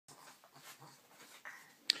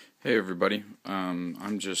Hey everybody,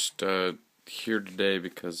 I'm just here today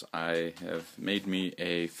because I have made me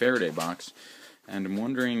a Faraday box, and I'm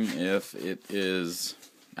wondering if it is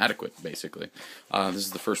adequate, basically. This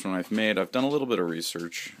is the first one I've made. I've done a little bit of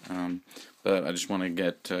research, but I just want to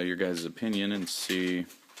get your guys' opinion and see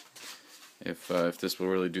if this will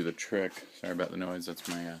really do the trick. Sorry about the noise, that's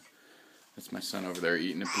my son over there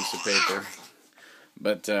eating a piece of paper.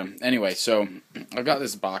 But anyway, so I've got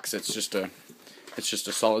this box. It's just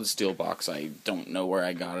a solid steel box. I don't know where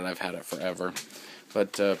I got it. I've had it forever.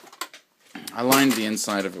 But I lined the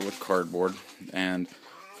inside of it with cardboard, and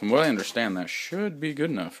from what I understand, that should be good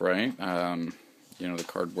enough, right? The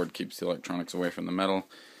cardboard keeps the electronics away from the metal.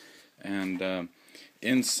 And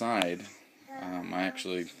inside, I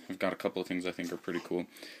actually have got a couple of things I think are pretty cool.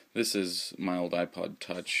 This is my old iPod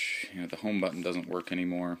Touch. The home button doesn't work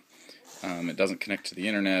anymore. It doesn't connect to the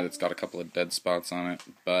internet. It's got a couple of dead spots on it,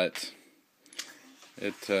 but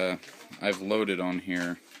I've loaded on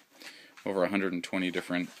here over 120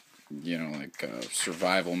 different,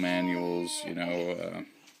 survival manuals,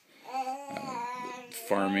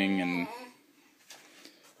 farming and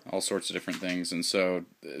all sorts of different things, and so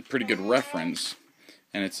a pretty good reference.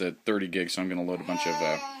 And it's a 30 gig, so I'm going to load a bunch of,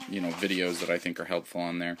 videos that I think are helpful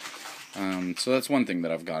on there. So that's one thing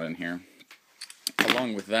that I've got in here.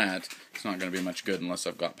 Along with that, it's not going to be much good unless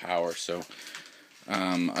I've got power, so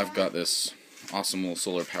I've got this awesome little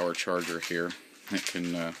solar power charger here. It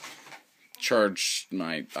can charge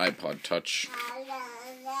my iPod Touch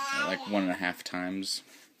like 1.5 times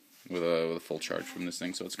with a full charge from this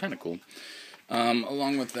thing, so it's kind of cool.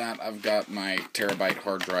 Along with that, I've got my terabyte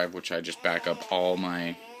hard drive, which I just back up all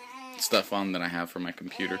my stuff on that I have for my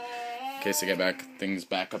computer in case I get things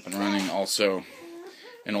back up and running. Also,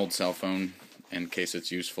 an old cell phone in case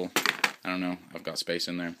it's useful. I don't know, I've got space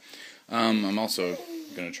in there. I'm also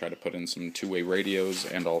going to try to put in some two-way radios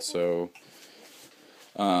and also,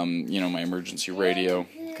 my emergency radio,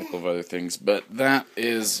 a couple of other things. But that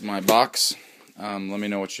is my box. Let me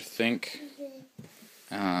know what you think.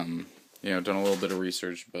 Done a little bit of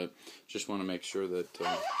research, but just want to make sure that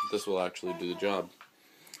this will actually do the job.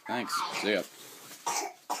 Thanks. See ya.